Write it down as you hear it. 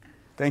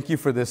Thank you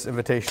for this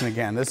invitation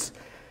again. This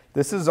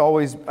is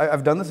always,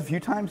 I've done this a few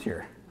times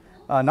here.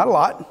 Not a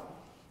lot,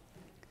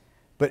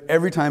 but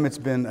every time it's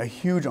been a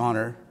huge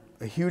honor,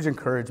 a huge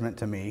encouragement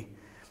to me.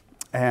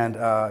 And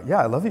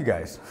I love you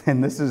guys.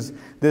 And this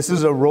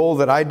is a role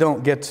that I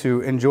don't get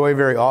to enjoy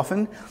very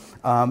often.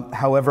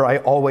 However, I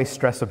always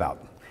stress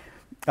about.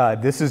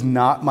 This is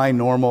not my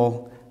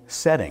normal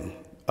setting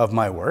of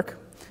my work.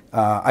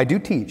 I do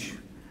teach,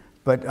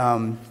 but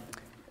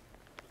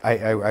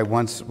I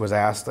once was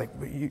asked, like,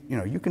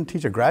 you can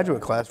teach a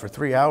graduate class for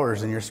 3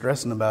 hours and you're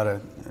stressing about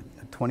a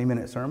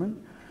 20-minute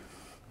sermon?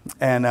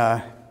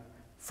 And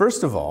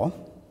first of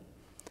all,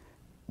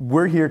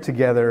 we're here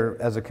together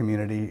as a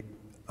community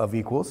of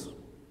equals,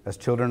 as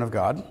children of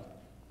God.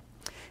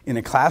 In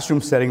a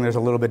classroom setting, there's a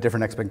little bit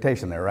different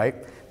expectation there, right?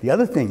 The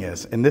other thing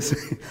is, and this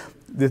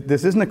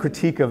isn't a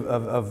critique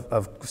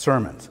of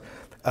sermons.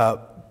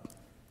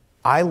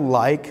 I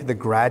like the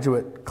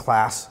graduate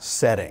class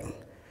setting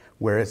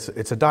where it's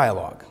a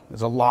dialogue.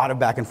 There's a lot of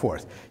back and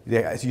forth.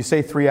 As you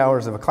say 3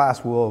 hours of a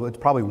class, well, it's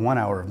probably 1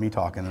 hour of me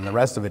talking, and the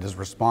rest of it is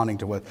responding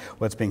to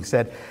what's being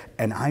said.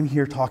 And I'm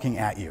here talking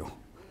at you.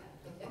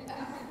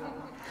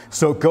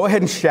 So go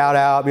ahead and shout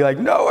out, be like,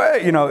 no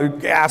way,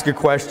 ask a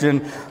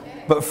question.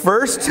 But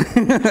first,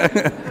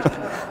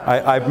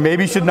 I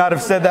maybe should not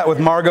have said that with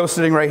Margot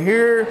sitting right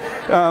here.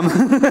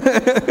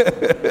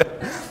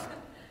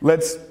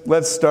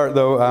 Let's start,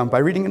 though, by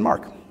reading in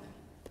Mark.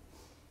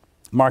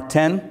 Mark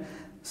 10,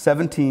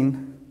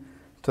 17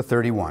 to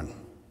 31.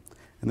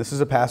 And this is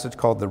a passage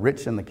called The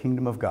Rich and the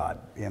Kingdom of God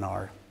in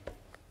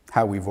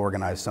how we've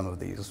organized some of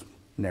these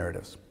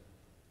narratives.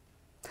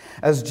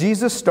 As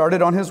Jesus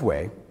started on his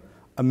way,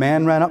 a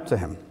man ran up to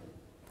him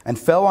and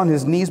fell on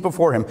his knees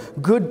before him.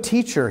 "Good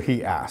teacher,"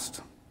 he asked,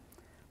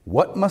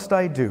 "what must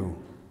I do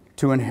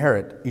to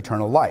inherit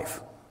eternal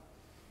life?"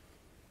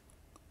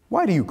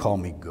 "Why do you call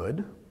me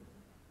good?"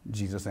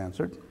 Jesus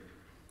answered.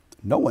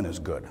 "No one is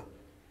good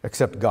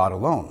except God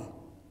alone.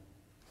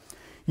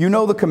 You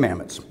know the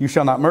commandments. You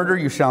shall not murder,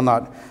 you shall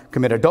not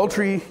commit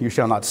adultery, you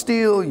shall not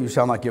steal, you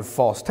shall not give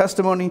false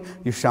testimony,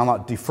 you shall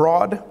not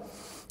defraud,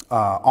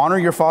 honor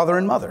your father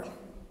and mother."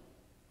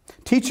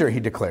 "Teacher," he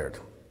declared,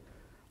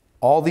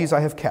 "all these I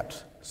have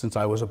kept since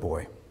I was a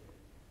boy."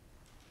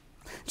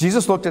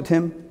 Jesus looked at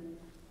him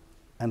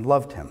and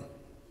loved him.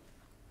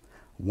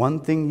 "One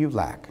thing you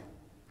lack,"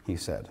 he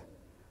said.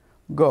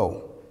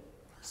 "Go,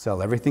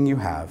 sell everything you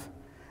have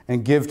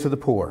and give to the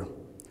poor,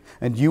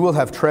 and you will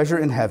have treasure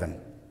in heaven.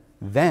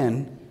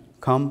 Then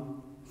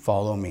come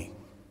follow me."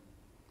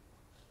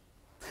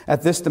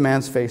 At this, the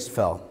man's face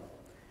fell.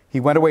 He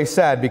went away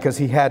sad because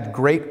he had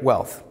great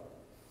wealth.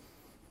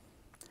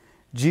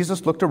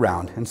 Jesus looked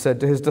around and said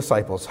to his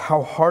disciples,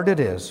 "How hard it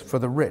is for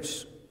the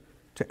rich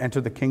to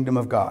enter the kingdom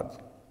of God."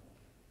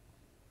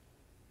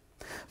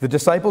 The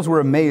disciples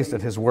were amazed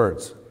at his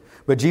words.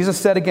 But Jesus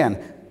said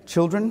again,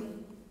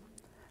 "Children,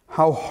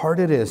 how hard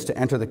it is to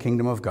enter the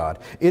kingdom of God.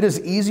 It is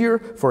easier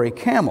for a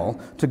camel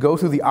to go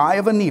through the eye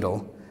of a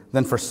needle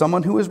than for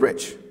someone who is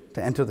rich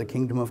to enter the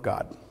kingdom of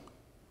God."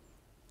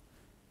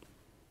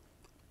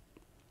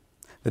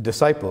 The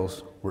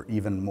disciples were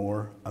even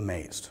more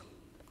amazed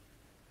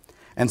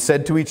and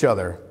said to each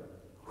other,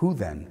 "Who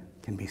then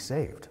can be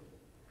saved?"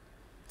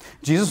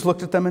 Jesus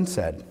looked at them and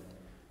said,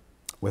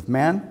 "With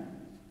man,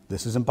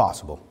 this is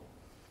impossible,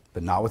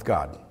 but not with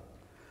God.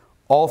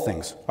 All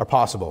things are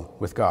possible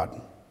with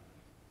God."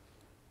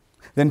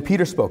 Then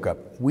Peter spoke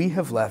up, "We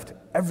have left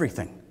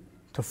everything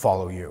to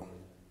follow you."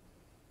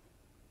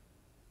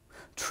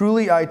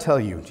 "Truly I tell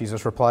you,"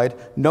 Jesus replied,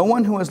 "no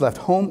one who has left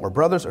home or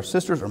brothers or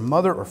sisters or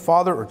mother or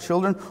father or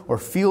children or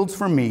fields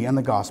for me and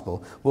the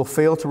gospel will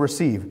fail to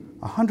receive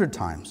 100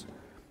 times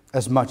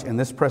as much in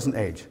this present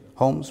age,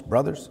 homes,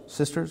 brothers,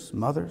 sisters,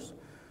 mothers,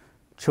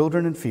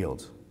 children, and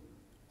fields,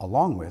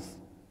 along with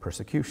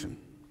persecution.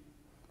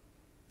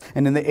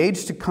 And in the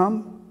age to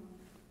come,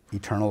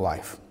 eternal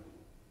life.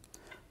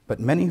 But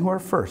many who are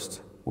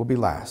first will be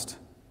last,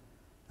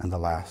 and the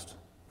last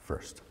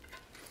first."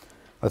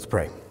 Let's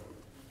pray.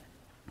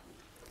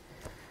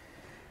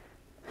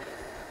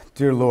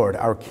 Dear Lord,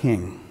 our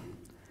King,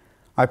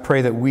 I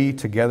pray that we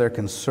together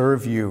can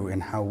serve you in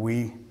how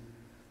we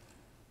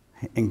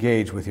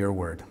engage with your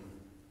word.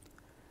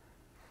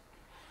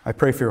 I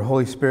pray for your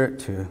Holy Spirit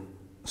to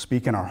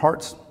speak in our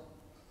hearts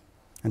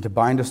and to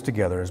bind us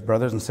together as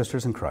brothers and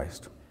sisters in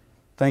Christ.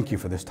 Thank you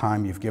for this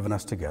time you've given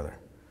us together.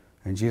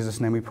 In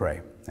Jesus' name we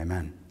pray.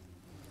 Amen.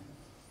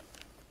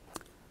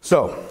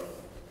 So,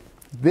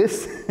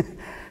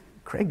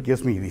 Craig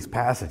gives me these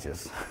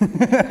passages.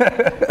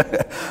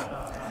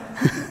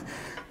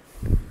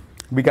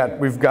 We've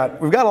got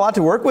a lot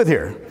to work with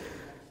here.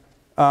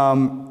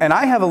 And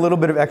I have a little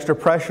bit of extra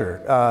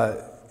pressure.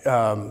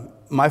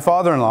 My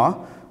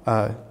father-in-law,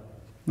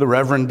 the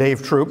Reverend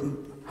Dave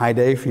Troop, hi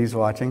Dave, he's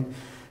watching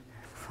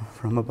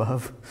from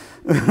above.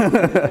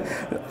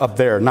 Up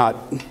there, not.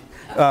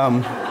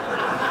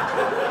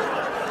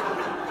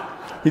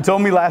 He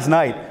told me last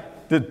night,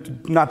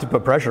 not to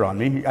put pressure on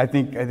me, I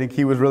think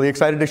he was really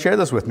excited to share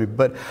this with me,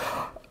 but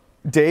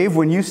Dave,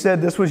 when you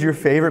said this was your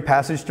favorite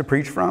passage to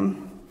preach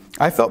from,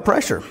 I felt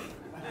pressure.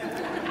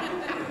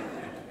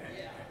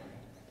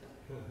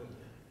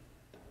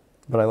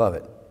 But I love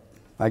it.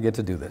 I get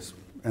to do this.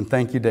 And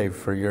thank you, Dave,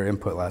 for your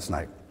input last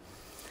night.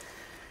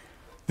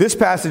 This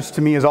passage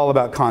to me is all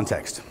about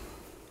context.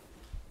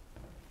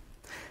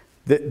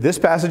 This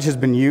passage has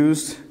been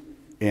used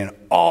in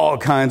all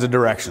kinds of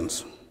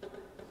directions.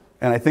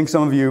 And I think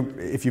some of you,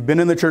 if you've been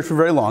in the church for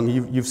very long,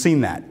 you've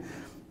seen that.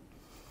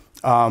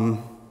 A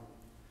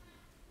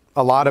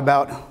lot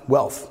about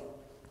wealth.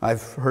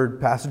 I've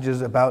heard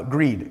passages about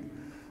greed.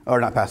 Or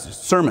not passages,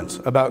 sermons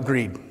about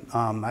greed.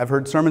 I've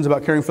heard sermons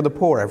about caring for the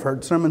poor. I've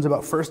heard sermons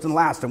about first and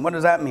last, and what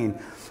does that mean?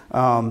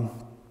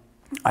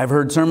 I've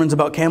heard sermons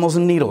about camels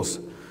and needles.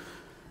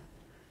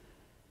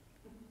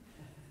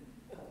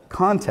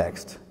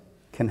 Context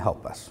can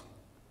help us.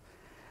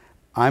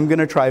 I'm going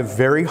to try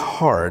very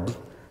hard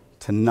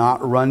to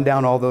not run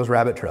down all those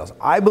rabbit trails.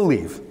 I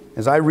believe,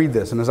 as I read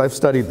this and as I've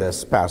studied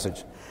this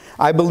passage,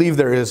 I believe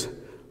there is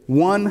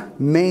one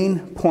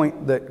main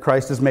point that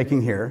Christ is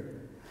making here,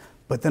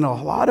 but then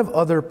a lot of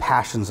other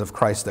passions of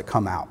Christ that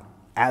come out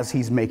as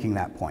he's making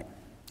that point.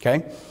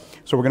 Okay?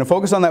 So we're going to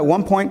focus on that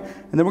one point,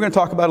 and then we're going to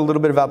talk about a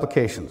little bit of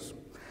applications.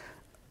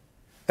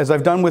 As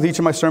I've done with each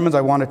of my sermons,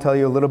 I want to tell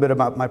you a little bit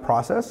about my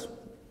process.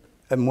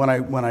 And when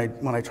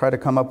I try to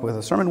come up with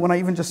a sermon, when I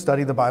even just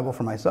study the Bible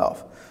for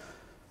myself,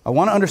 I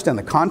want to understand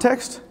the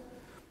context.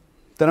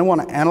 Then I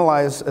want to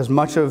analyze as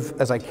much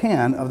as I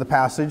can of the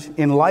passage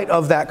in light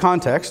of that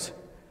context.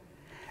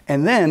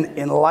 And then,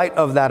 in light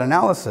of that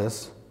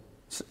analysis,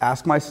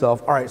 ask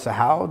myself, all right, so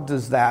how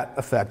does that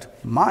affect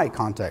my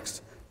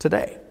context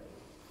today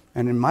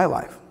and in my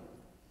life?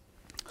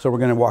 So we're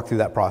going to walk through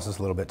that process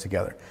a little bit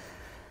together.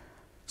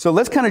 So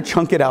let's kind of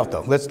chunk it out,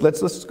 though. Let's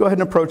go ahead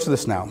and approach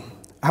this now.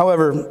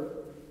 However,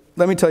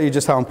 let me tell you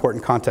just how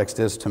important context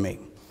is to me.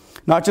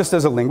 Not just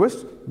as a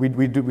linguist,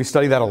 we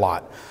study that a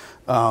lot.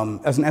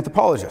 As an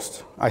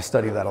anthropologist, I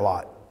study that a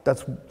lot.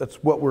 That's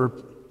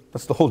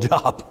the whole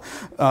job.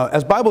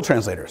 As Bible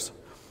translators,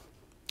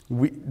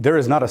 there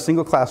is not a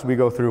single class we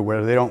go through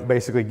where they don't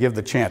basically give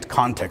the chant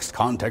context,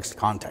 context,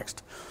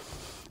 context.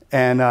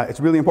 And it's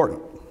really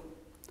important.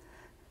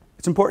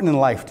 It's important in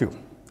life too.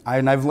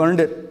 And I've learned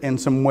it in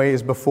some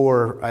ways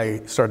before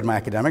I started my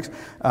academics,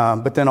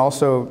 but then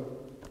also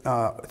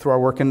through our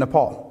work in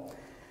Nepal.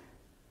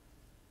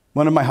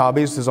 One of my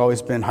hobbies has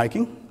always been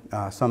hiking,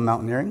 some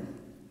mountaineering,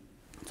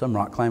 some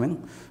rock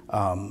climbing.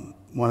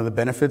 One of the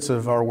benefits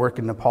of our work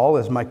in Nepal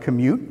is my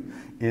commute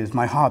is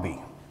my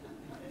hobby.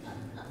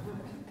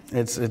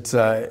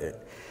 The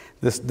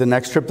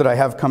next trip that I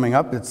have coming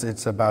up,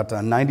 it's about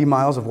 90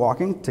 miles of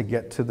walking to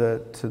get to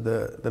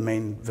the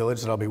main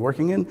village that I'll be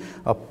working in,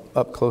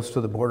 up close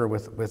to the border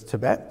with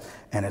Tibet,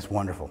 and it's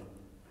wonderful.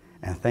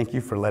 And thank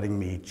you for letting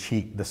me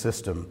cheat the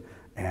system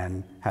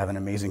and have an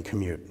amazing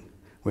commute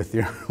with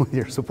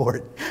your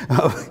support.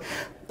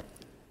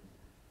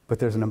 But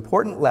there's an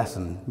important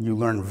lesson you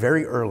learn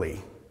very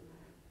early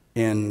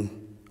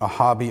in a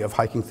hobby of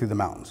hiking through the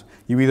mountains.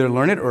 You either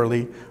learn it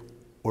early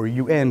or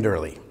you end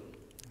early.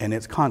 And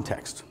it's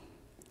context.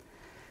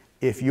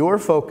 If your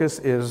focus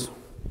is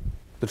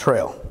the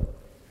trail,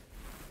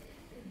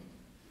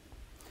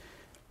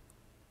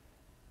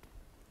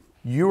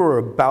 you are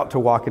about to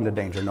walk into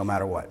danger no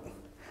matter what.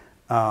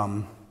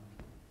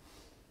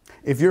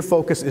 If your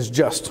focus is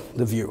just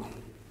the view,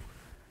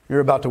 you're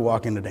about to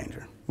walk into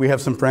danger. We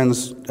have some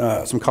friends,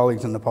 some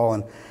colleagues in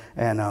Nepal,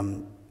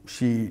 and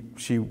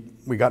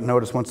we got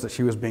notice once that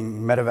she was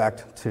being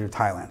medevaced to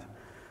Thailand.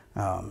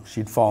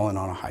 She'd fallen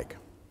on a hike.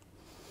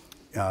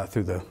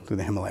 Through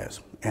the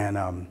Himalayas. And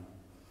I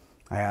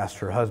asked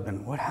her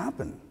husband, what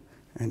happened?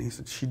 And he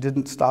said, she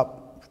didn't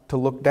stop to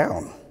look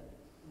down.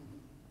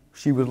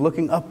 She was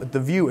looking up at the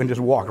view and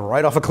just walked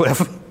right off a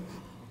cliff.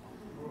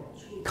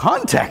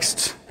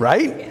 Context,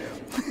 right?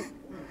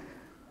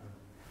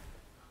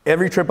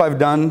 Every trip I've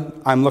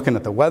done, I'm looking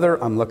at the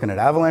weather, I'm looking at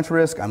avalanche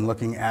risk, I'm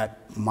looking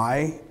at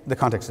the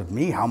context of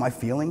me, how am I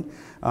feeling?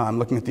 I'm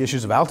looking at the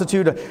issues of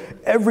altitude.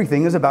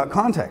 Everything is about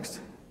context.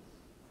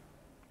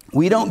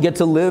 We don't get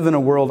to live in a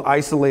world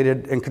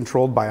isolated and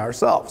controlled by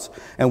ourselves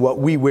and what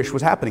we wish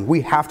was happening.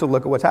 We have to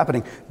look at what's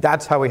happening.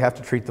 That's how we have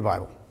to treat the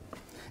Bible.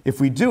 If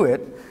we do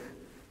it,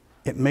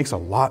 it makes a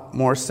lot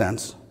more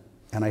sense,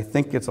 and I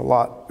think it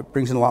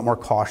brings in a lot more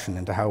caution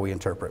into how we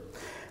interpret.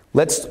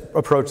 Let's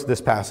approach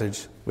this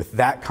passage with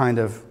that kind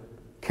of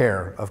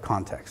care of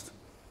context,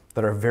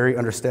 that our very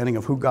understanding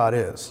of who God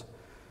is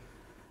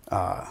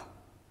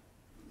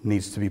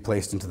needs to be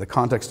placed into the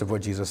context of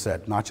what Jesus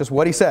said. Not just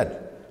what he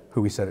said,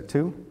 who he said it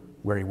to,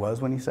 where he was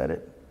when he said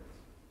it.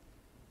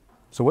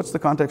 So what's the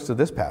context of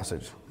this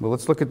passage? Well,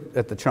 let's look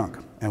at the chunk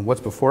and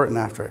what's before it and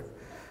after it.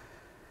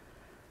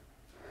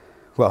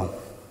 Well,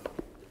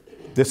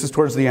 this is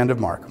towards the end of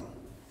Mark.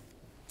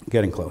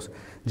 Getting close.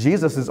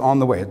 Jesus is on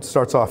the way. It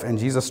starts off, and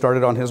Jesus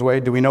started on his way.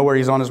 Do we know where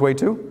he's on his way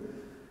to?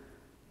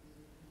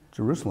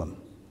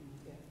 Jerusalem.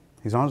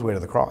 He's on his way to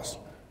the cross.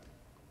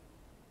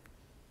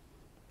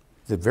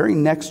 The very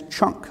next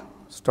chunk,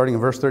 starting in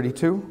verse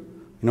 32,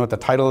 You know what the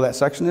title of that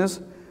section is?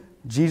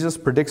 Jesus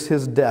predicts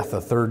his death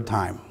a third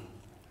time.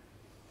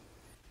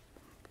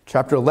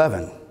 Chapter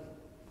 11,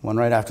 one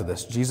right after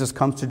this. Jesus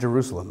comes to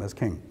Jerusalem as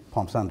king,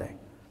 Palm Sunday.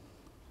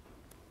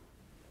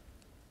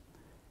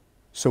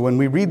 So when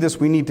we read this,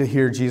 we need to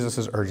hear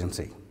Jesus'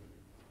 urgency.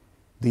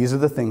 These are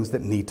the things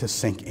that need to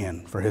sink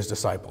in for his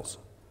disciples,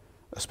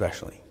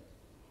 especially.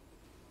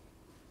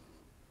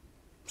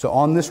 So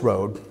on this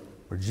road,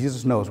 where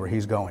Jesus knows where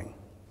he's going,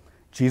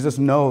 Jesus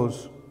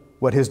knows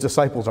what his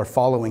disciples are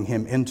following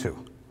him into,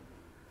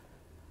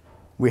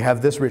 we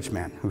have this rich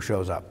man who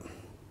shows up.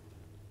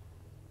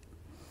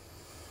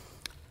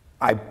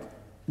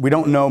 We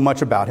don't know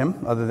much about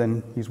him other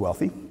than he's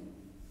wealthy,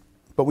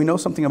 but we know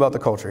something about the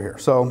culture here.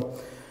 So,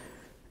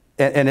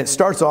 and it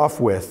starts off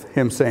with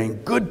him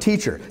saying, "Good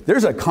teacher."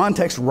 There's a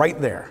context right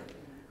there.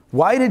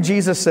 Why did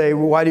Jesus say,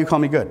 "Well, why do you call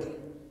me good?"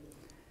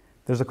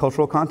 There's a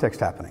cultural context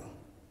happening.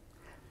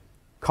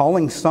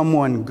 Calling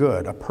someone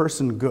good, a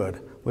person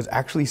good, was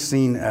actually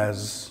seen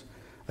as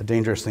a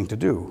dangerous thing to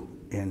do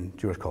in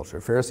Jewish culture.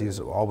 Pharisees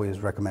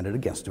always recommended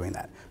against doing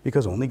that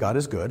because only God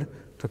is good.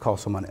 To call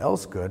someone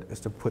else good is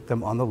to put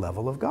them on the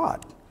level of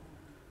God.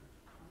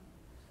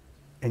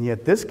 And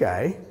yet this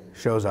guy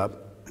shows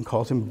up and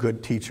calls him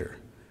good teacher.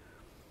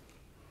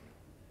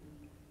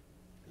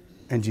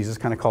 And Jesus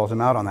kind of calls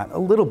him out on that a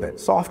little bit,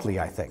 softly,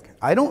 I think.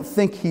 I don't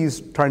think he's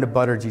trying to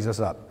butter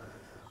Jesus up.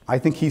 I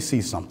think he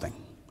sees something,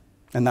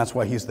 and that's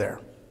why he's there,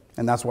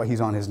 and that's why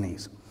he's on his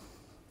knees.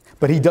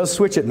 But he does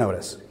switch it,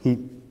 notice.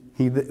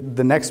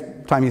 The next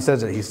time he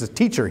says it, he says,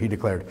 "Teacher," he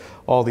declared,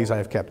 "all these I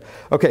have kept."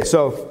 Okay,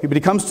 but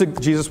he comes to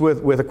Jesus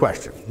with a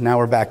question. Now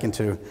we're back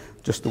into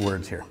just the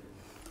words here.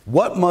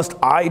 What must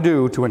I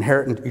do to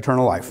inherit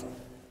eternal life?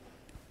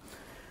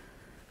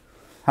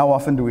 How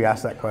often do we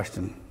ask that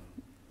question?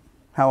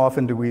 How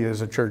often do we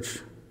as a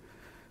church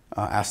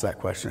ask that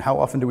question? How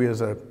often do we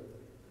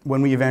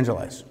when we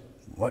evangelize?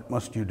 What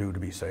must you do to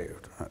be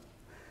saved?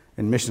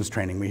 In missions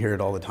training, we hear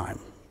it all the time.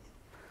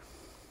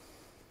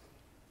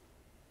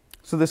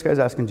 So this guy's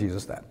asking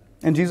Jesus that.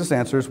 And Jesus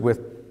answers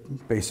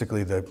with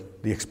basically the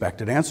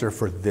expected answer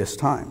for this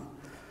time.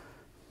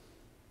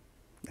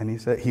 And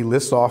he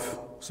lists off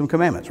some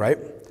commandments, right?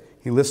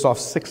 He lists off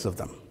 6 of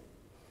them. Do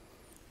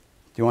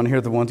you want to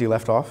hear the ones he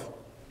left off?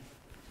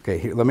 Okay,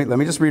 here, let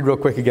me just read real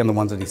quick again the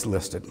ones that he's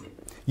listed.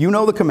 You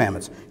know the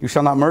commandments. You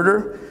shall not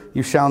murder.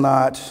 You shall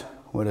not,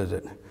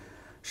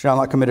 shall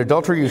not commit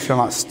adultery. You shall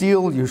not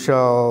steal. You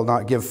shall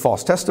not give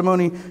false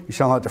testimony. You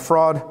shall not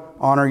defraud.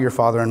 Honor your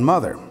father and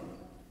mother.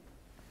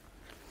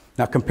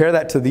 Now compare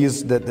that to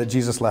these that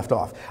Jesus left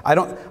off.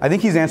 I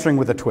think he's answering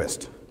with a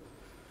twist.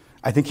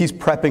 I think he's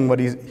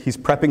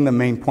prepping the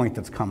main point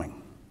that's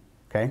coming.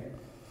 Okay?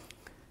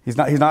 He's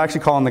not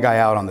actually calling the guy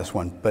out on this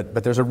one,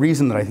 but there's a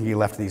reason that I think he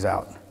left these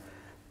out.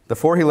 The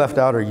 4 he left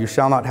out are you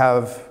shall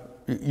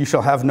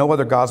have no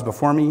other gods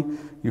before me,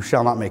 you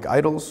shall not make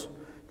idols,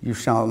 you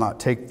shall not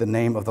take the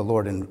name of the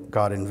Lord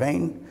God in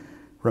vain,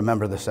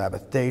 remember the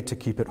Sabbath day to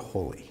keep it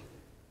holy.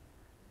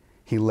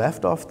 He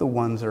left off the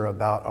ones that are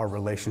about our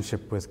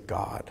relationship with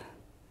God,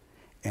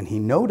 and he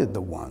noted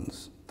the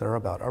ones that are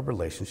about our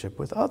relationship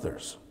with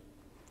others.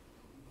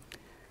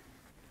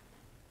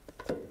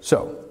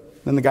 So,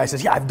 then the guy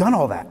says, "Yeah, I've done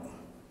all that.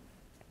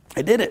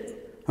 I did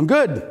it. I'm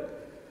good.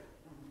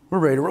 We're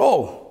ready to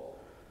roll."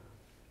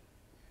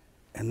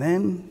 And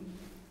then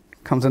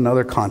comes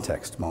another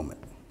context moment.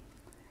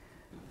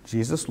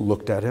 Jesus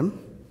looked at him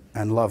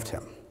and loved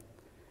him.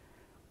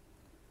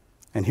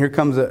 And here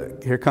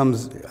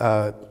comes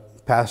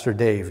Pastor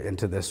Dave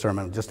into this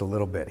sermon just a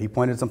little bit. He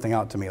pointed something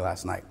out to me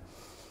last night.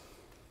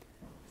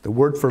 The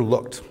word for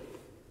looked.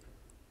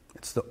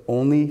 It's the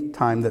only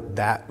time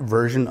that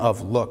version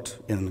of looked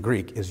in the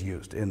Greek is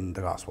used in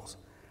the Gospels.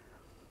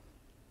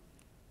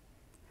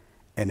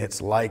 And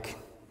it's like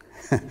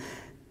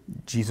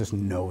Jesus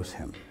knows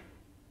him.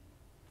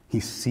 He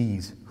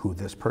sees who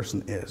this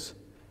person is.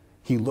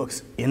 He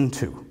looks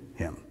into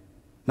him.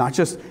 Not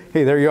just,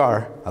 "Hey, there you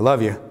are. I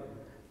love you."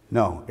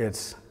 No,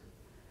 it's,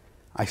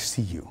 "I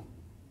see you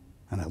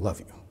and I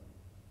love you.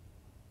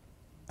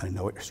 I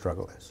know what your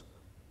struggle is."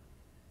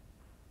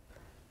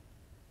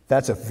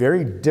 That's a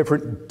very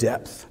different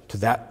depth to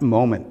that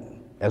moment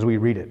as we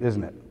read it,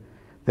 isn't it?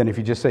 Than if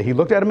you just say, "He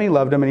looked at him, he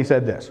loved him, and he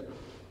said this."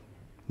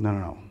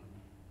 No.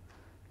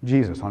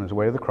 Jesus, on his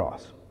way to the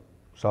cross,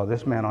 saw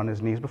this man on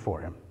his knees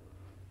before him,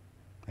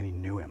 and he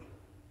knew him,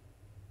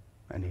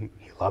 and he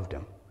loved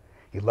him.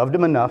 He loved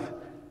him enough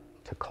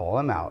to call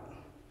him out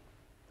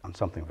on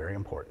something very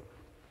important.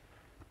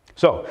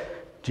 So,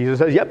 Jesus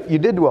says, "Yep, you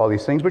did do all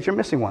these things, but you're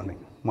missing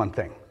one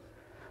thing.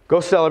 Go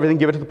sell everything,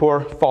 give it to the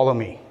poor, follow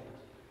me."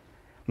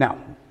 Now,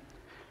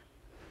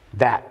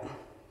 that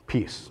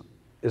piece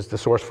is the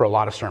source for a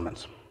lot of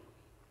sermons.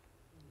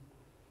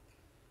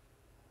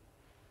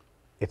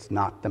 It's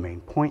not the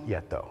main point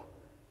yet, though.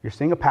 You're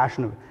seeing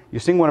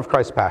one of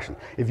Christ's passion.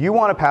 If you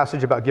want a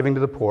passage about giving to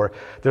the poor,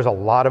 there's a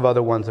lot of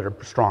other ones that are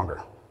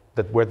stronger,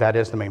 where that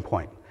is the main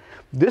point.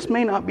 This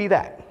may not be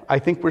that. I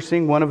think we're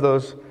seeing one of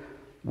those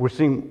We're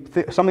seeing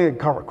something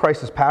that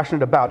Christ is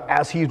passionate about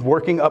as he's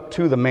working up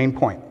to the main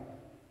point.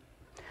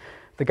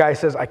 The guy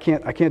says, I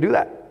can't do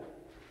that.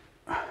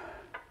 And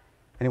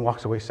he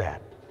walks away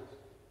sad.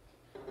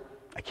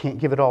 I can't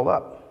give it all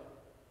up.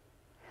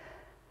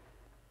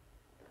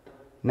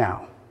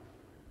 Now,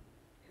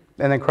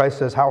 and then Christ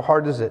says, how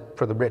hard is it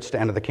for the rich to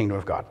enter the kingdom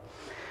of God?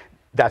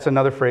 That's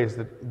another phrase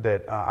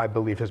that I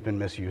believe has been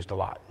misused a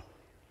lot.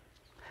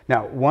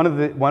 Now, one of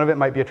it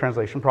might be a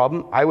translation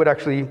problem. I would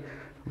actually,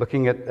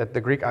 looking at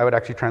the Greek, I would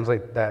actually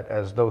translate that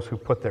as those who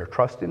put their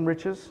trust in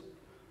riches.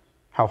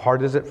 How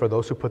hard is it for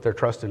those who put their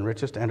trust in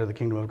riches to enter the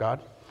kingdom of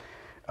God?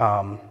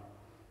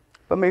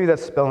 But maybe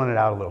that's spelling it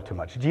out a little too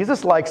much.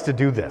 Jesus likes to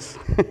do this.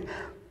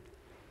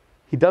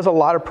 He does a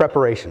lot of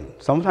preparation.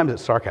 Sometimes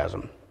it's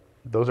sarcasm.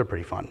 Those are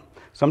pretty fun.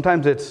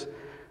 Sometimes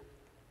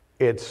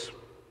it's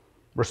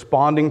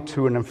responding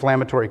to an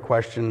inflammatory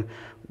question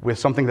with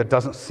something that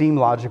doesn't seem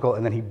logical,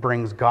 and then he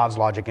brings God's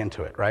logic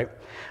into it, right?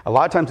 A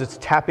lot of times it's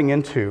tapping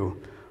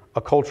into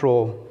a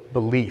cultural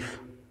belief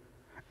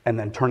and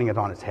then turning it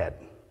on its head.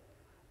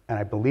 And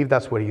I believe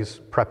that's what he's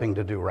prepping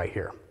to do right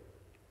here.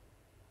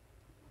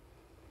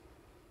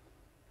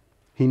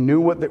 He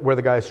knew where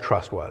the guy's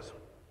trust was,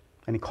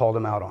 and he called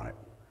him out on it.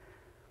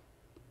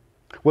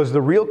 Was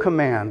the real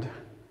command,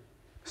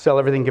 sell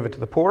everything, give it to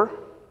the poor?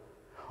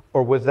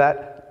 Or was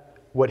that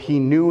what he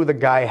knew the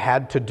guy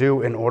had to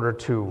do in order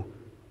to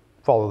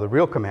follow the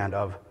real command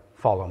of,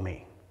 follow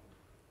me?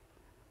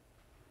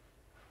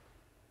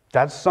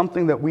 That's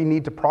something that we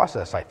need to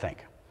process, I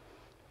think.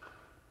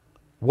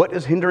 What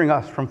is hindering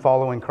us from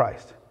following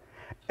Christ?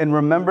 And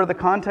remember the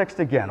context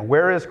again.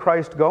 Where is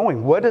Christ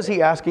going? What is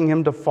he asking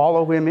him to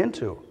follow him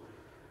into?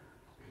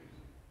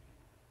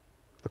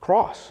 The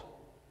cross.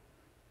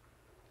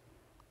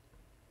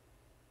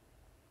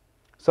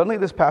 Suddenly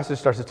this passage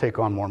starts to take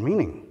on more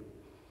meaning,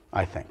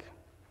 I think.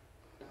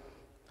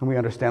 And we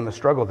understand the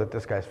struggle that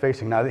this guy's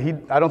facing. Now,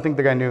 I don't think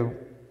the guy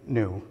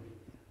knew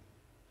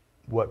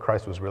what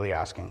Christ was really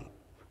asking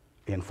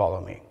in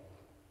follow me.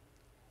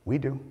 We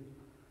do.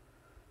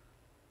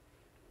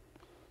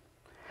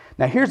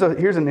 Now, here's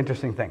an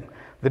interesting thing.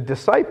 The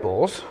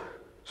disciples,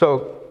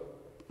 so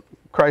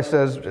Christ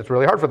says it's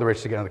really hard for the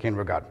rich to get into the kingdom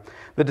of God.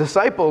 The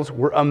disciples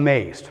were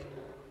amazed.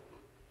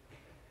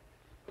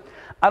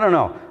 I don't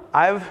know.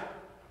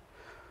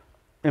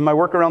 In my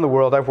work around the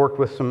world, I've worked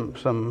with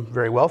some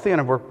very wealthy, and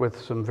I've worked with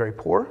some very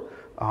poor.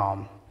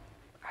 I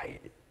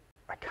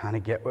kind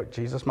of get what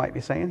Jesus might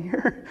be saying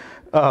here.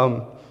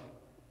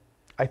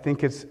 I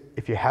think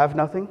if you have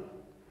nothing,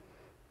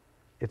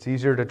 it's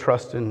easier to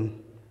trust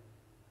in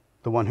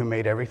the one who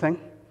made everything.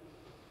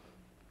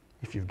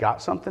 If you've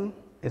got something,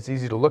 it's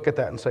easy to look at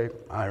that and say,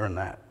 I earned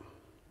that.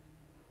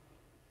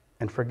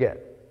 And forget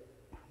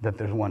that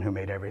there's one who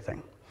made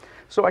everything.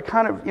 So I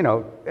kind of,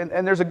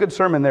 and there's a good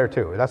sermon there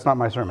too. That's not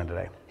my sermon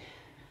today.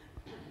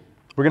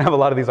 We're going to have a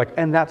lot of these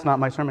and that's not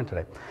my sermon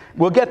today.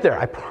 We'll get there,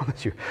 I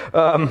promise you.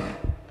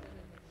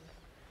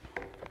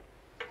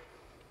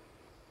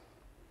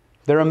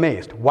 They're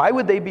amazed. Why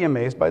would they be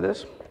amazed by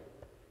this?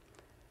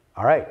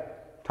 All right,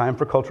 time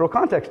for cultural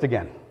context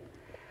again.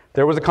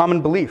 There was a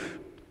common belief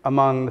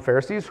among the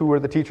Pharisees, who were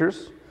the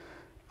teachers,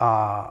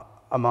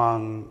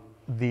 among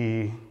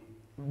the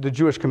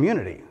Jewish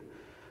community,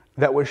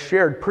 that was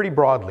shared pretty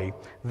broadly,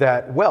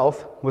 that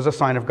wealth was a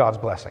sign of God's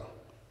blessing.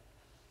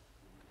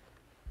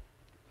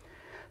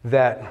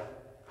 That,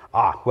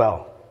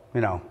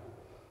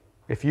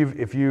 if you've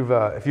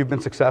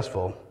been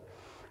successful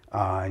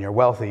and you're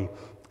wealthy,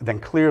 then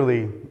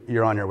clearly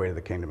you're on your way to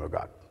the kingdom of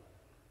God.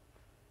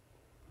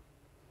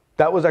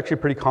 That was actually a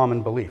pretty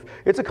common belief.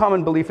 It's a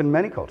common belief in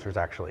many cultures,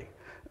 actually.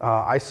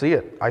 I see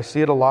it. I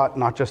see it a lot,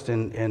 not just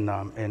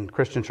in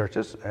Christian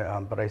churches,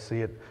 but I see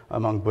it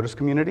among Buddhist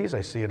communities.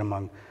 I see it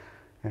among,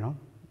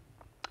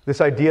 this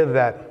idea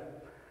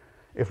that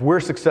if we're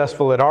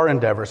successful at our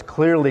endeavors,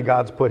 clearly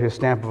God's put his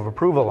stamp of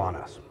approval on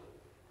us.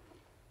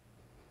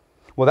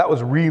 Well, that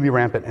was really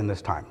rampant in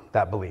this time,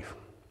 that belief.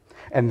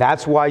 And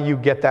that's why you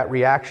get that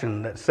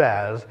reaction that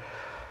says,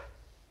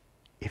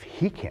 if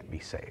he can't be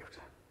saved,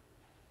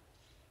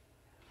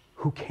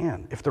 who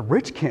can? If the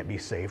rich can't be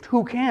saved,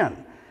 who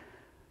can?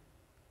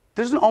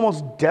 There's an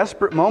almost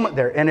desperate moment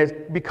there, and it's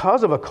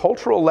because of a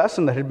cultural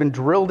lesson that had been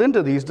drilled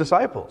into these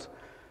disciples.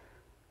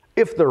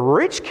 If the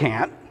rich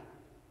can't,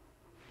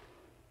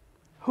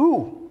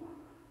 who?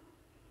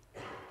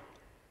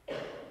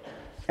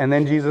 And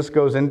then Jesus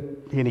goes in,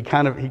 and he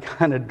kind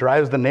of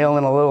drives the nail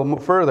in a little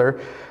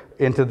further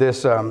into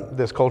this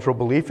cultural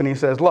belief, and he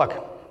says,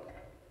 look,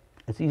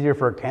 it's easier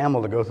for a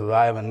camel to go through the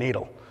eye of a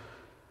needle.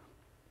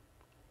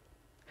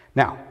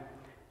 Now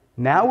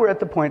we're at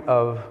the point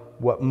of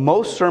what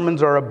most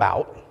sermons are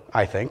about,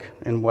 I think,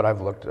 and what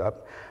I've looked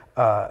up,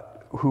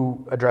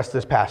 who address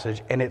this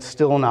passage, and it's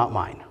still not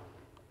mine.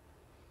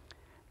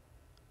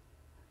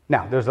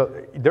 Now, there's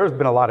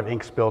been a lot of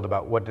ink spilled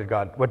about what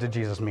did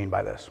Jesus mean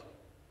by this?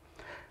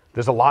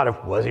 There's a lot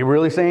of, was he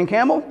really saying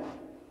camel?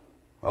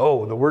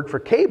 Oh, the word for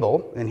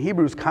cable in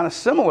Hebrew is kind of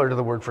similar to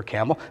the word for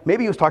camel.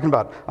 Maybe he was talking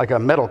about like a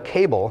metal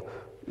cable,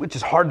 which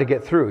is hard to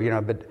get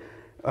through, but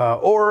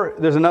Or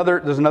there's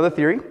another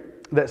theory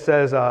that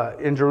says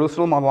in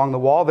Jerusalem along the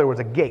wall there was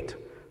a gate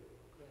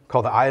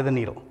called the Eye of the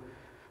Needle.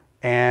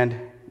 And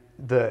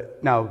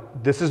now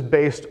this is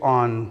based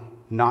on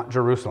not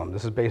Jerusalem.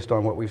 This is based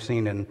on what we've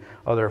seen in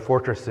other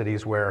fortress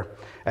cities where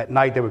at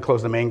night they would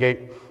close the main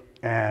gate.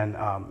 And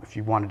if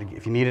you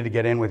needed to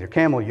get in with your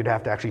camel, you'd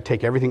have to actually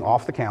take everything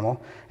off the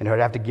camel, and it would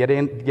have to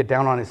get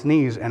down on its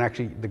knees, and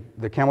actually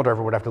the camel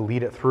driver would have to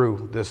lead it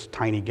through this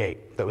tiny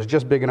gate that was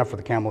just big enough for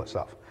the camel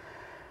itself.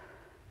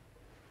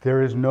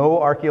 There is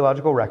no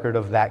archaeological record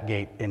of that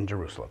gate in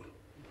Jerusalem.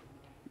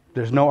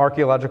 There's no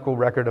archaeological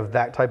record of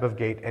that type of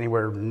gate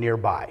anywhere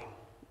nearby,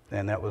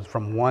 and that was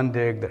from one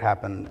dig that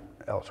happened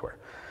elsewhere.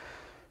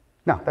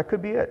 Now, that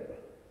could be it.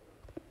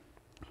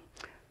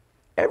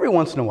 Every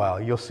once in a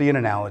while, you'll see an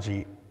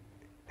analogy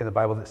in the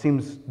Bible that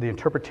the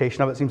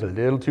interpretation of it seems a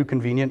little too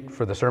convenient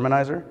for the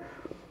sermonizer.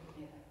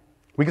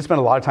 We could spend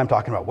a lot of time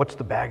talking about what's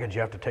the baggage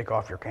you have to take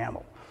off your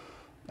camel.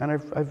 And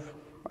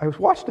I've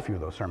watched a few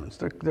of those sermons.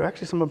 They're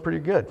actually some of them pretty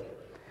good.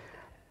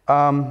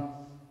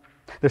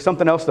 There's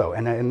something else, though,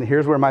 and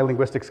here's where my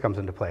linguistics comes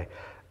into play.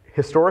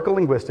 Historical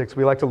linguistics,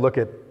 we like to look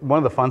at, one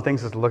of the fun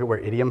things is to look at where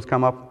idioms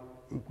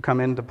come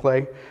into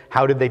play.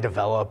 How did they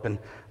develop, and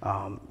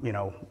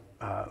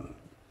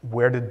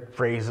where did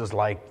phrases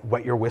like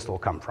 "wet your whistle"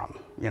 come from?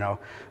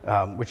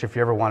 Which, if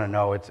you ever want to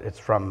know, it's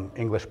from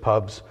English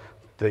pubs.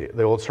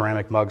 The old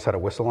ceramic mugs had a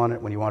whistle on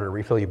it. When you wanted a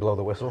refill, you blow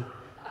the whistle.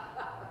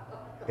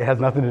 It has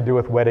nothing to do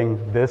with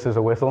wetting this as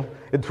a whistle.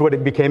 It's what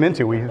it became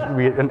into. We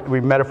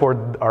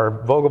metaphored our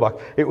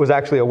Vogelbach. It was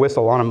actually a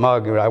whistle on a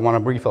mug. I want a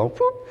refill.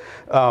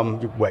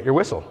 You wet your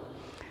whistle.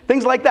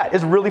 Things like that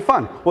is really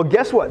fun. Well,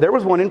 guess what? There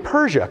was one in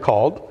Persia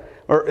called,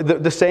 or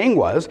the saying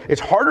was,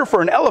 it's harder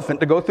for an elephant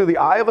to go through the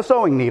eye of a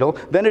sewing needle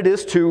than it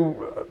is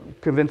to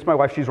convince my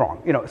wife she's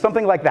wrong.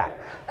 Something like that.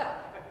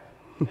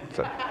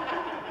 So,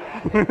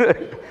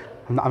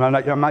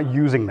 I'm not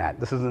using that.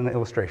 This is an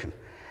illustration.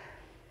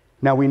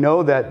 Now, we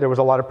know that there was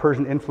a lot of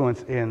Persian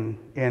influence in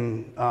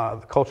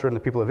the culture and the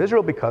people of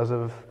Israel because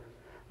of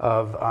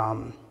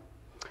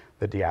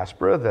the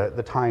diaspora,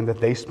 the time that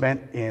they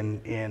spent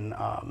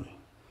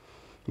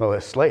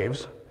as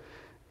slaves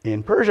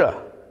in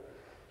Persia.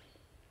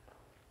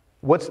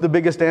 What's the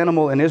biggest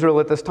animal in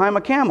Israel at this time?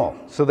 A camel.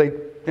 So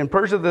in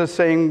Persia, the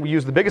saying, we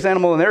use the biggest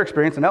animal in their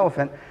experience, an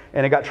elephant,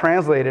 and it got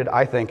translated,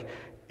 I think,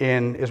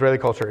 in Israeli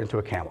culture into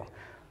a camel.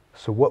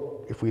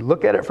 So if we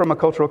look at it from a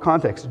cultural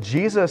context,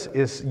 Jesus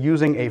is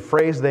using a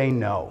phrase they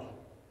know,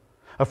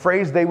 a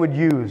phrase they would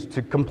use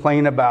to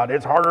complain about.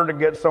 It's harder to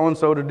get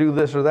so-and-so to do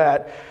this or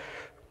that.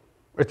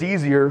 It's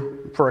easier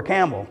for a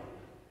camel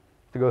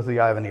to go through the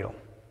eye of a needle.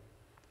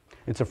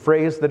 It's a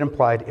phrase that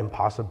implied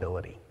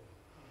impossibility.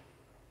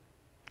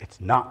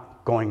 It's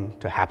not going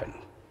to happen.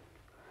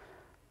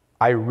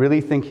 I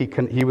really think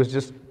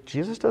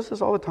Jesus does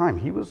this all the time.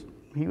 He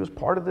was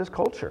part of this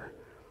culture.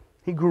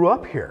 He grew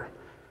up here.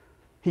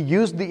 He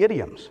used the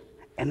idioms,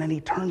 and then he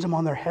turns them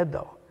on their head,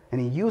 though. And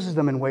he uses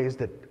them in ways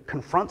that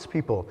confronts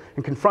people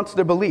and confronts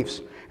their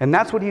beliefs. And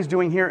that's what he's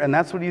doing here, and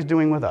that's what he's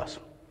doing with us.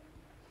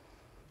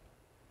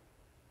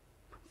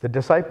 The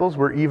disciples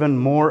were even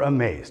more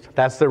amazed.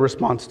 That's their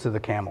response to the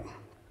camel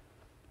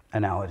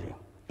analogy.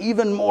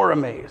 Even more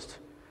amazed.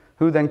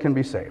 Who then can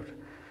be saved?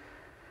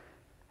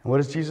 And what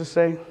does Jesus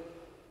say?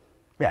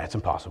 Yeah, it's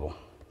impossible.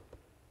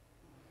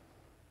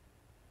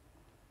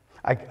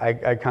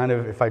 I kind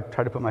of, if I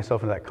try to put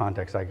myself in that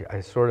context,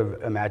 I sort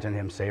of imagine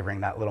him savoring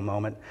that little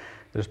moment.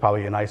 There's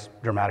probably a nice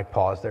dramatic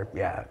pause there.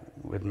 Yeah,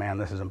 with man,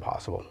 this is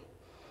impossible.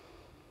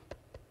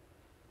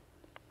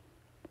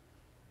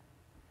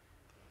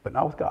 But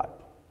not with God.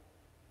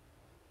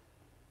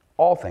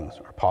 All things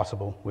are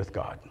possible with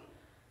God.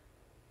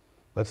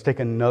 Let's take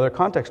another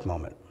context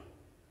moment.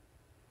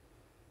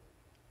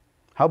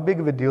 How big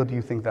of a deal do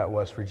you think that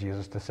was for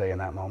Jesus to say in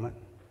that moment?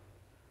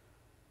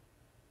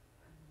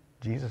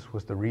 Jesus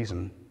was the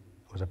reason,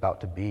 was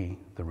about to be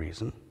the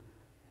reason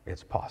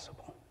it's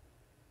possible.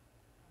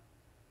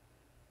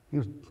 He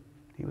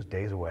was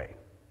days away.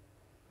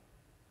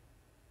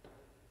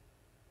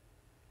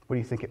 What do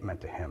you think it meant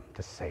to him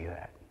to say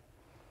that?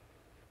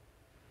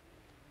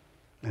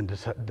 And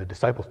the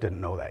disciples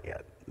didn't know that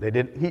yet.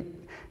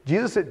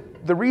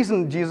 The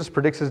reason Jesus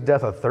predicts his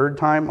death a third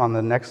time on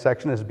the next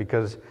section is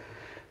because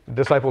the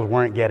disciples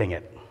weren't getting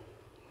it.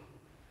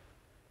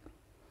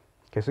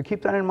 Okay, so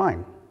keep that in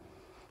mind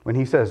when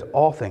he says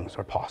all things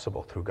are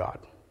possible through God.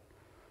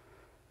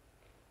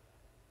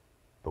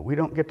 But we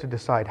don't get to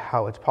decide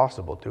how it's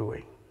possible, do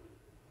we?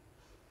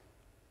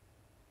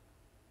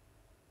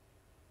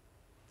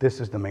 This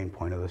is the main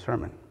point of the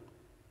sermon.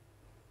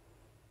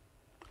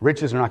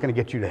 Riches are not going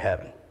to get you to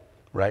heaven,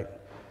 right?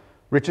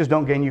 Riches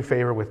don't gain you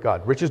favor with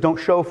God. Riches don't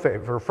show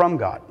favor from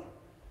God.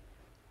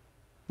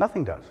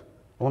 Nothing does.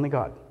 Only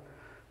God.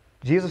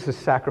 Jesus'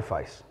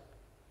 sacrifice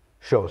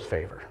shows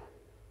favor.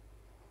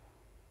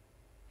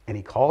 And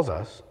he calls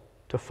us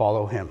to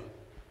follow him.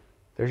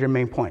 There's your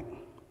main point.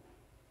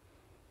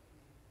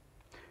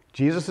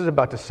 Jesus is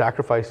about to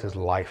sacrifice his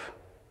life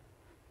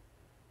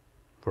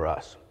for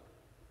us.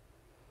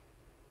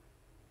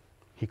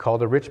 He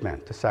called a rich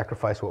man to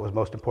sacrifice what was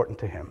most important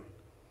to him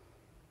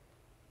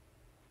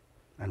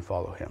and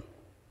follow him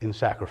in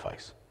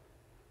sacrifice.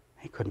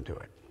 He couldn't do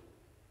it.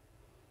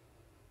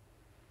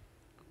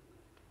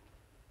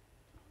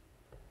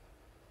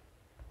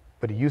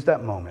 But he used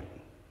that moment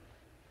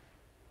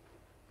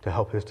to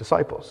help his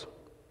disciples.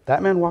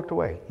 That man walked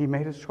away. He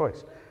made his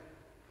choice.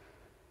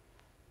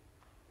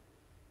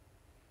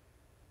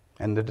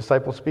 And the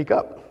disciples speak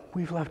up.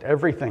 We've left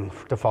everything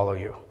to follow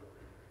you.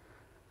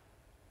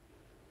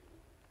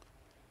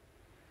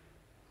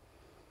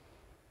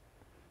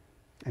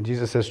 And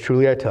Jesus says,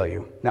 truly I tell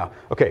you. Now,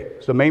 okay,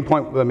 so main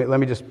point, let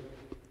me just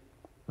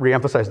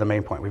reemphasize the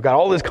main point. We've got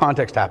all this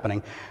context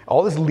happening,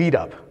 all this lead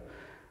up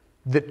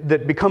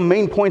that become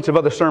main points of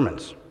other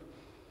sermons.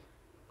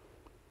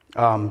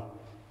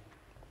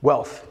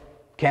 Wealth,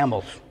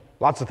 camels,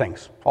 lots of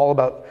things, all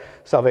about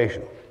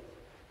salvation.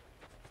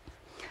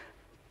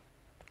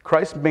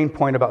 Christ's main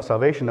point about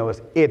salvation, though,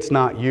 is it's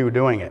not you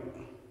doing it.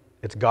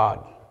 It's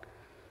God.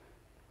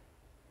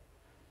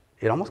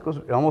 It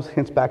almost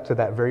hints back to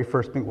that very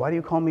first thing. Why do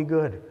you call me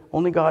good?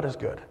 Only God is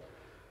good.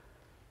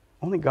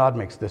 Only God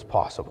makes this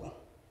possible.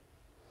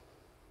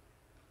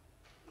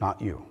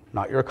 Not you.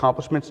 Not your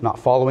accomplishments, not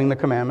following the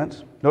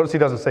commandments. Notice he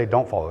doesn't say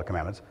don't follow the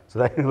commandments. So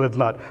that,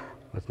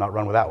 let's not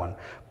run with that one.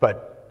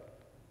 But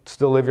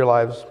still live your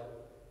lives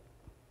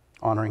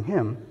honoring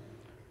him.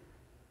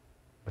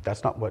 But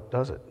that's not what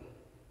does it.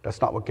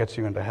 That's not what gets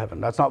you into heaven.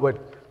 That's not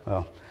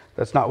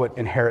what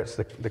inherits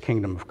the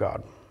kingdom of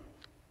God.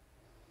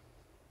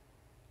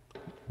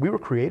 We were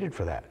created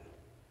for that.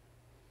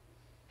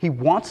 He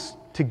wants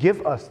to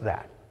give us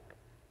that.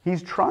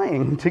 He's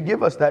trying to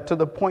give us that to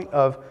the point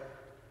of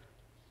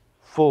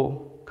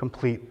full,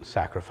 complete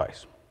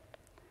sacrifice.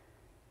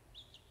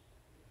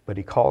 But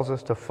he calls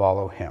us to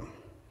follow him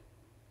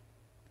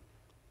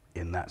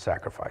in that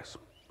sacrifice.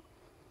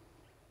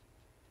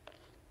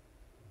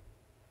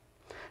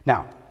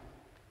 Now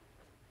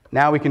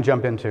we can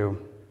jump into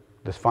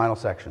this final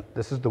section.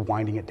 This is the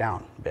winding it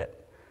down bit.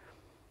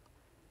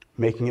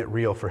 Making it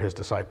real for his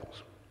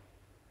disciples.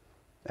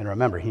 And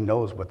remember, he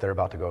knows what they're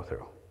about to go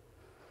through.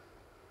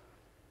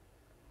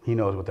 He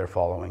knows what they're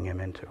following him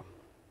into.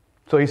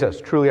 So he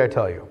says, truly I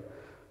tell you,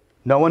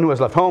 no one who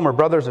has left home or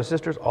brothers or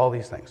sisters, all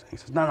these things. He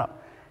says, no.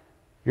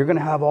 You're going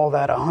to have all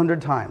that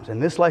 100 times in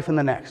this life and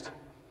the next.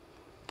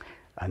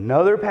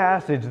 Another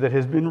passage that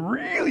has been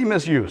really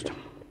misused.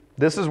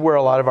 This is where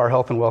a lot of our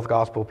health and wealth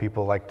gospel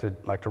people like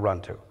to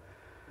run to.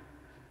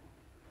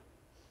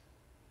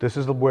 This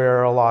is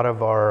where a lot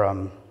of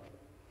our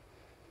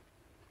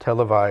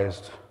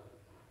televised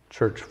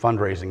church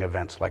fundraising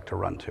events like to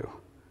run to.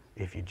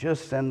 If you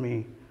just send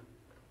me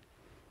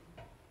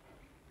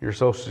your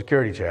Social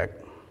Security check,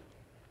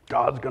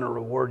 God's going to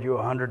reward you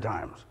 100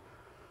 times.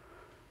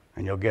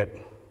 And you'll get...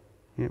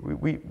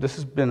 this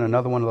has been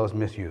another one of those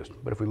misused.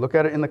 But if we look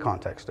at it in the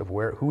context of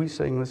who he's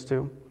saying this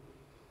to,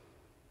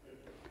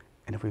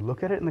 and if we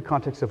look at it in the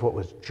context of what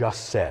was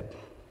just said,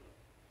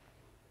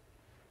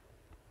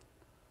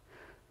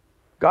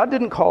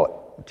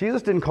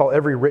 Jesus didn't call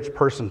every rich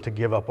person to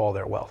give up all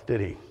their wealth,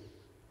 did he? We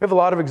have a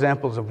lot of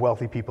examples of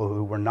wealthy people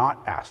who were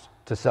not asked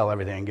to sell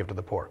everything and give to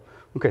the poor.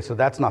 Okay, so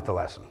that's not the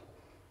lesson,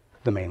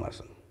 the main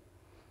lesson.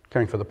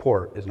 Caring for the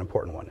poor is an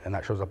important one, and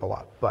that shows up a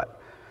lot. But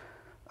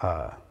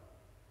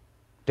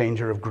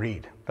danger of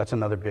greed, that's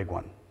another big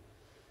one.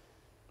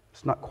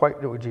 It's not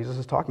quite what Jesus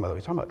is talking about.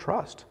 He's talking about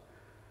trust.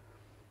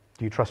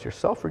 Do you trust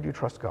yourself or do you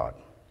trust God?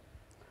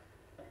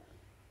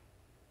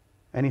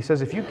 And he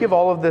says, if you give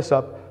all of this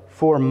up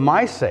for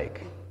my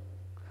sake,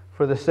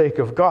 for the sake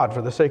of God,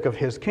 for the sake of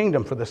his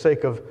kingdom, for the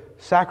sake of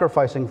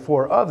sacrificing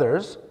for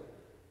others.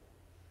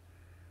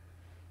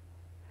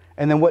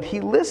 And then what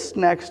he lists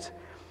next,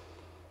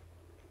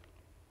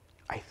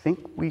 I think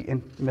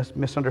we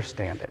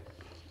misunderstand it.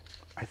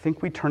 I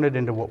think we turn it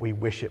into what we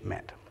wish it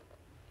meant.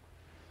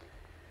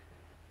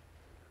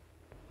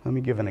 Let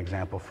me give an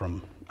example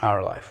from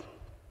our life.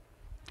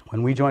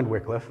 When we joined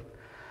Wycliffe,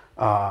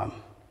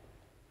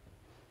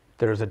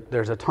 there's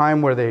a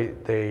time where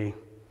they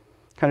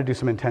kind of do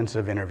some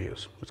intensive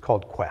interviews. It's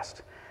called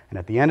Quest. And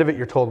at the end of it,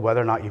 you're told whether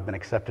or not you've been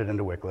accepted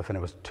into Wycliffe. And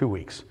it was 2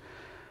 weeks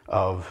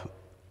of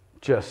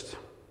just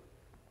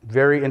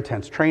very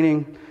intense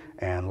training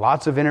and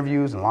lots of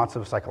interviews and lots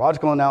of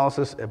psychological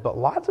analysis. But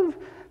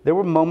there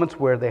were moments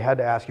where they had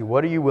to ask you,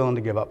 what are you willing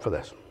to give up for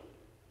this?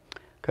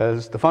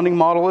 Because the funding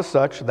model is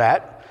such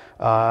that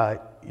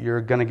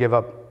you're going to give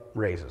up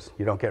raises.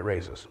 You don't get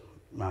raises.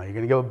 You're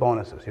going to give up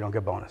bonuses. You don't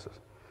get bonuses.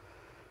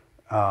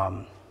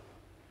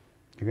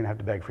 You're going to have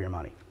to beg for your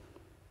money.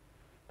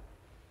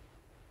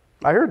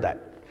 I heard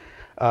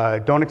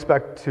that. Don't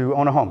expect to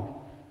own a home.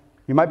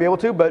 You might be able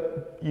to,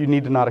 but you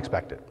need to not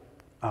expect it.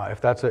 If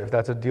that's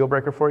a deal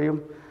breaker for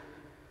you.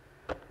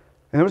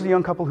 And there was a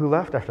young couple who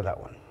left after that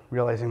one,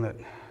 realizing that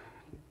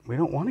we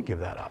don't want to give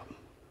that up.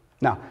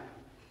 Now,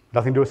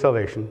 nothing to do with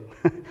salvation.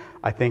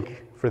 I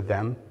think for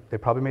them, they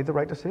probably made the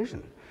right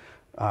decision.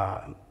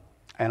 And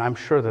I'm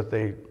sure that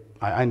they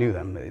I knew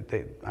them.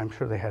 I'm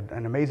sure they had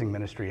an amazing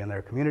ministry in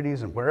their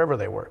communities and wherever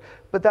they were.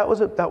 But that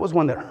was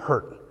one that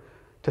hurt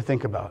to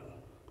think about,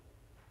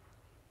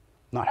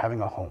 not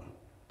having a home.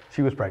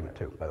 She was pregnant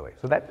too, by the way.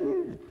 So that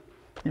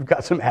you've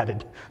got some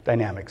added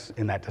dynamics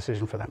in that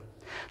decision for them.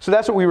 So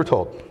that's what we were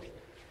told.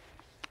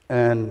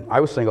 And I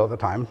was single at the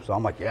time, so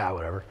I'm like, yeah,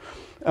 whatever.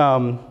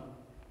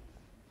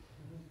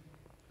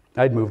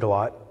 I'd moved a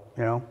lot,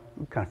 kind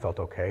of felt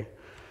okay.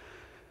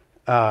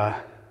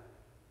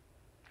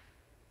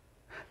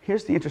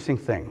 Here's the interesting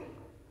thing.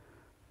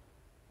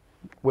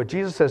 What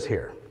Jesus says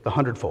here, the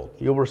 100-fold,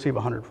 you'll receive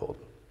 100-fold.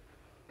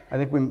 I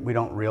think we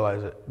don't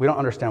realize it. We don't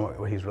understand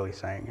what he's really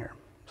saying here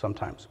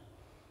sometimes.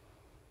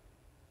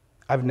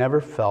 I've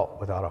never felt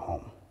without a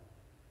home.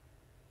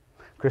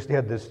 Christy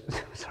had this,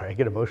 sorry, I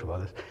get emotional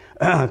about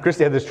this.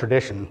 Christy had this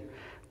tradition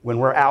when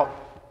we're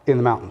out in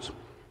the mountains.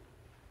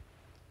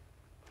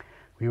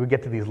 We would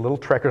get to these little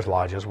trekkers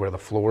lodges where the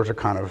floors are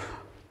kind of,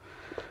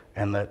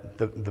 and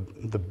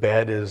the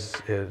bed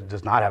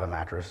does not have a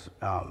mattress.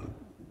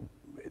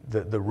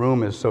 The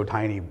room is so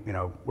tiny,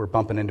 we're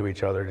bumping into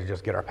each other to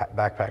just get our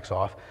backpacks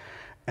off.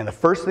 And the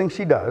first thing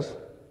she does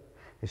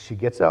is she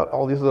gets out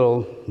all these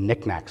little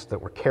knickknacks that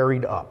were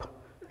carried up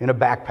in a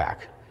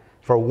backpack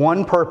for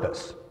one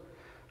purpose.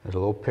 There's a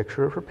little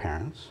picture of her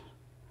parents,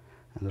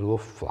 and there's a little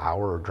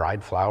flower or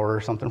dried flower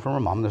or something from her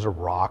mom. There's a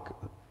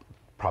rock,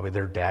 probably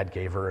their dad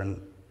gave her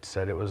and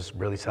said it was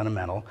really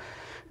sentimental.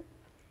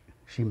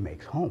 She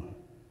makes home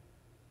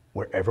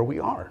wherever we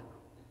are.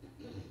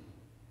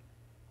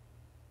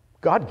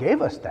 God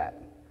gave us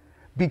that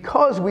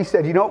because we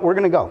said, we're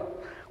going to go.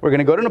 We're going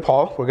to go to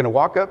Nepal. We're going to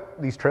walk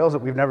up these trails that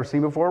we've never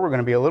seen before. We're going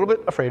to be a little bit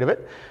afraid of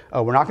it.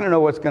 We're not going to know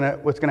what's going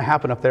to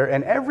happen up there.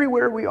 And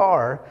everywhere we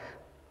are,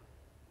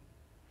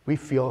 we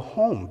feel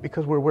home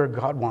because we're where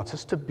God wants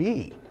us to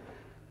be.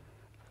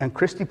 And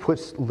Christy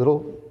puts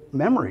little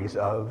memories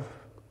of,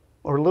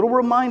 or little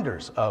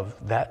reminders of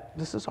that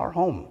this is our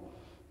home.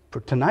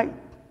 For tonight,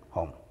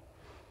 home.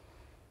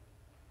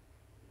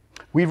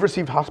 We've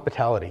received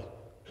hospitality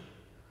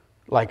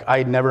like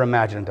I'd never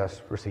imagined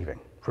us receiving,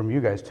 from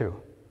you guys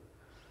too.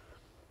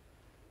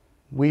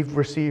 We've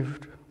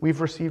received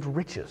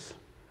riches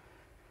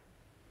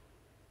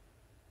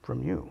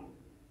from you.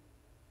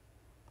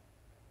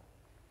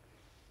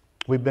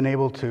 We've been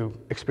able to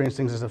experience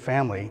things as a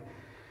family,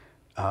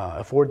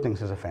 afford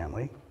things as a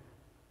family,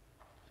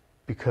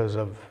 because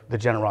of the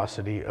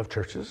generosity of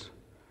churches,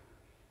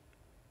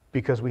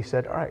 because we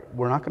said, all right,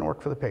 we're not going to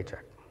work for the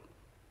paycheck.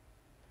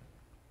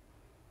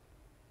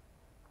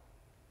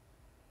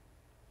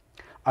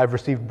 I've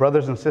received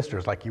brothers and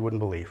sisters like you wouldn't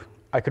believe.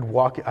 I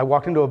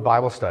walked into a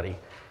Bible study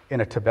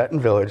in a Tibetan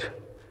village,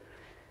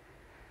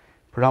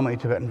 predominantly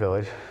Tibetan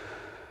village,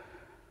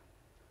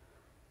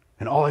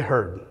 and all I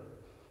heard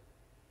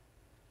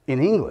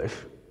in English,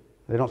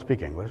 they don't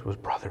speak English, was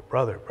brother,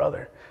 brother,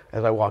 brother,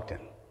 as I walked in.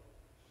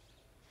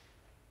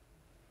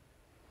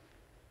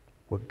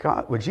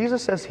 What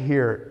Jesus says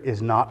here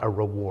is not a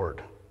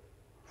reward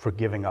for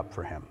giving up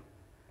for him,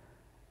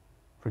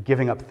 for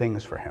giving up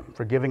things for him,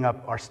 for giving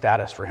up our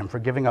status for him, for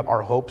giving up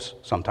our hopes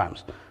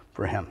sometimes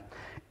for him.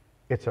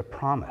 It's a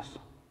promise.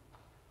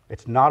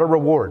 It's not a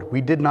reward. We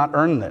did not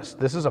earn this.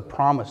 This is a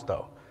promise,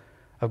 though,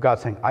 of God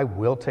saying, I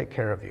will take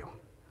care of you.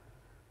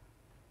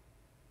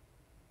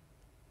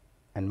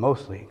 And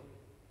mostly,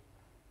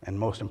 and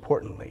most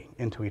importantly,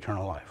 into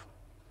eternal life.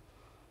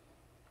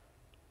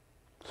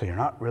 So you're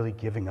not really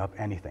giving up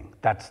anything.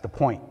 That's the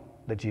point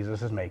that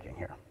Jesus is making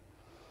here.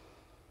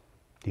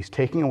 He's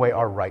taking away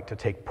our right to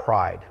take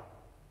pride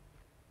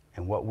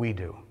in what we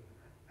do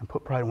and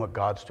put pride in what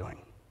God's doing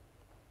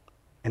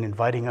and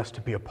inviting us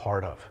to be a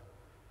part of.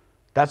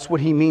 That's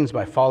what he means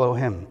by follow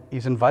him.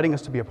 He's inviting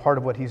us to be a part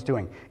of what he's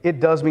doing. It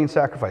does mean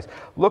sacrifice.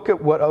 Look at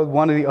what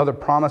one of the other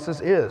promises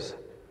is.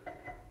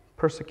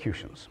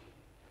 Persecutions.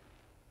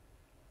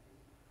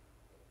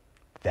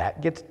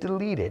 That gets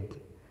deleted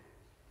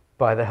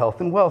by the health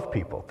and wealth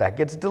people. That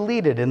gets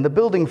deleted in the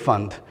building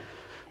fund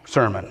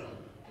sermon.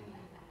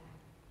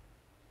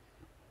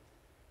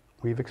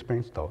 We've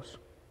experienced those.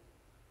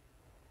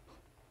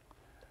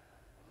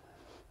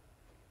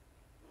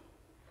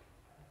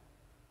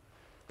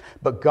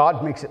 But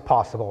God makes it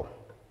possible.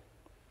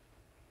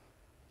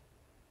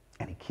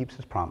 And he keeps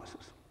his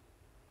promises.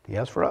 He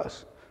has for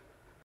us.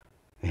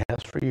 He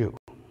has for you.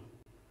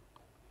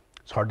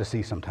 It's hard to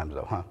see sometimes,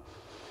 though, huh?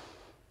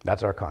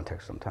 That's our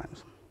context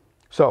sometimes.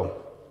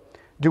 So,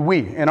 do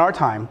we, in our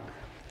time,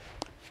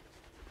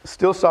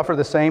 still suffer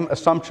the same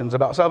assumptions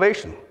about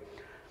salvation?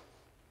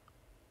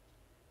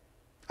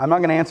 I'm not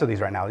going to answer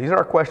these right now. These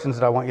are questions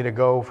that I want you to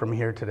go from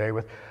here today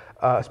with,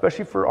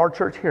 especially for our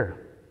church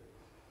here.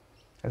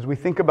 As we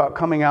think about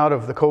coming out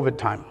of the COVID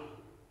time,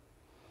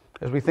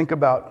 as we think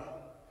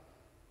about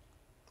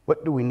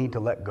what do we need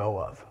to let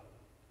go of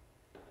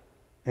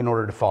in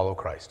order to follow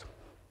Christ?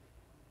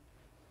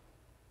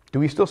 Do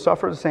we still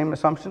suffer the same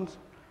assumptions?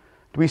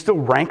 Do we still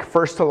rank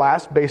first to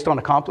last based on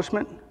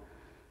accomplishment?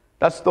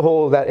 That's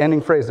that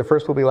ending phrase, the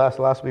first will be last,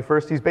 the last will be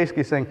first. He's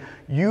basically saying,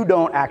 you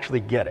don't actually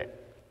get it.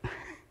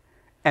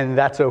 And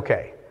that's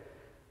okay.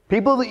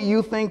 People that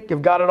you think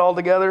have got it all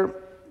together,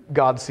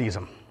 God sees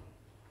them.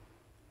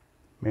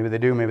 Maybe they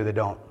do, maybe they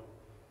don't.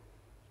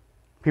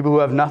 People who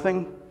have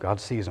nothing, God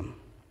sees them.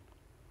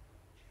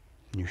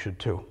 You should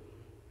too.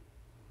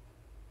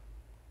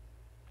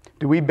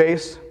 Do we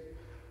base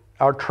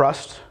our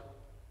trust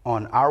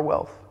on our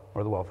wealth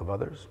or the wealth of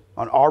others?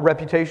 On our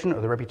reputation or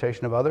the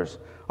reputation of others?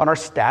 On our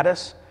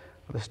status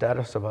or the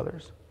status of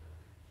others?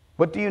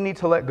 What do you need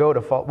to let go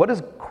to follow? What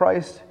is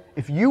Christ,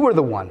 if you were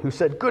the one who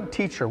said, good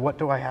teacher, what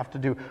do I have to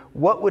do?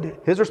 What would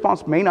his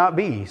response may not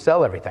be,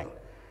 sell everything.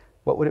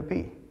 What would it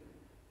be?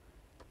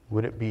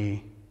 Would it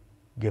be,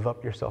 give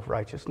up your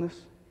self-righteousness?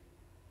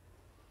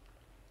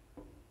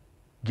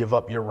 Give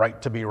up your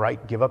right to be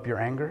right? Give up your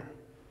anger?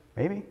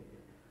 Maybe.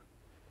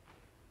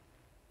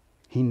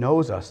 He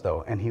knows us,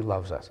 though, and he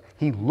loves us.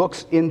 He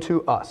looks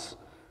into us,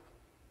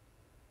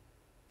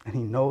 and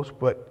he knows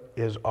what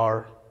is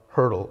our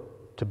hurdle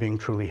to being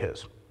truly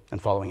his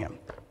and following him.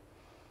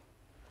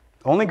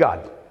 Only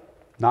God,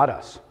 not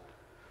us.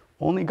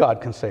 Only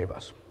God can save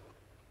us.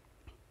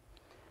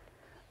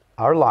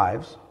 Our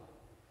lives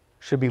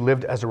should be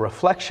lived as a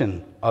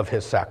reflection of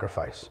his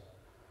sacrifice,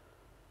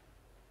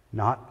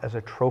 not as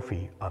a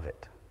trophy of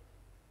it.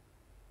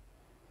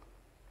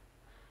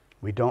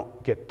 We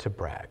don't get to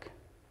brag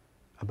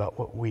about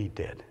what we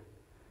did.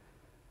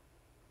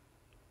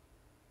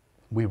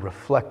 We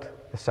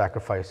reflect the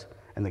sacrifice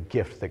and the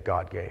gift that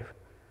God gave.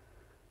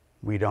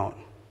 We don't,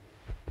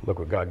 look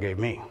what God gave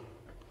me.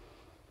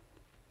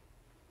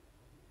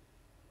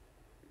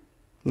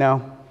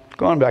 Now,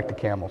 going back to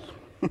camels.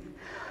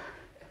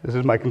 This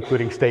is my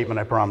concluding statement,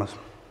 I promise.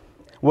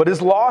 What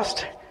is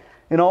lost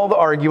in all the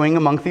arguing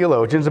among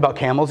theologians about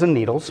camels and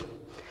needles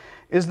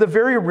is the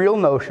very real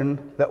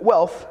notion that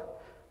wealth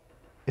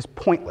is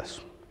pointless.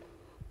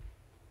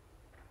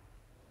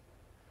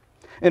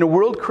 In a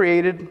world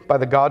created by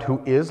the God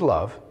who is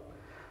love,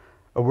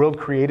 a world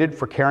created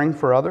for caring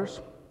for others,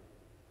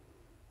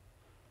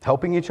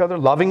 helping each other,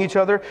 loving each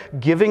other,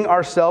 giving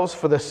ourselves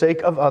for the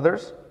sake of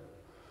others,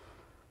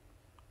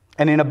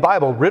 and in a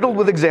Bible riddled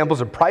with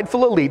examples of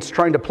prideful elites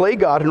trying to play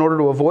God in order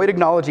to avoid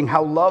acknowledging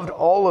how loved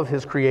all of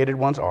his created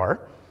ones are,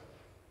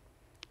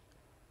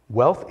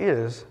 wealth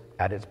is,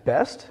 at its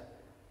best,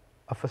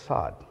 a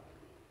facade,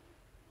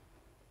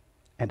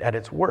 and at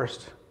its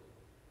worst,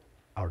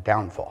 our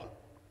downfall.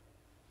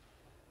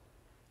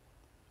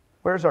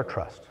 Where's our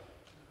trust?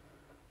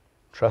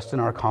 Trust in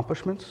our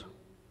accomplishments,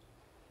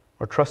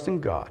 or trust in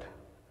God,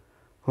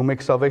 who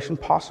makes salvation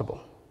possible?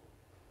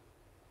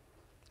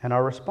 And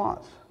our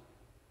response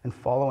in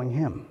following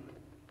him.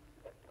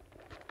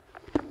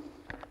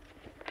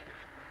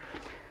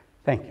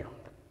 Thank you.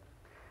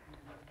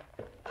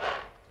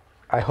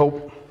 I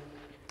hope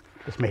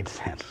this made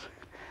sense.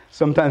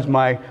 Sometimes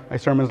my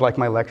sermons, like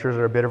my lectures,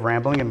 are a bit of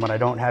rambling, and when I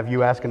don't have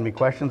you asking me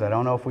questions, I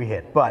don't know if we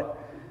hit. But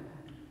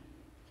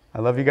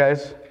I love you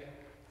guys.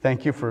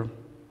 Thank you for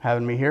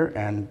having me here,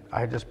 and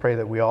I just pray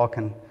that we all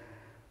can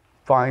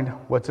find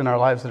what's in our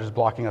lives that is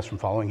blocking us from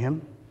following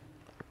him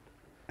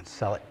and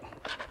sell it.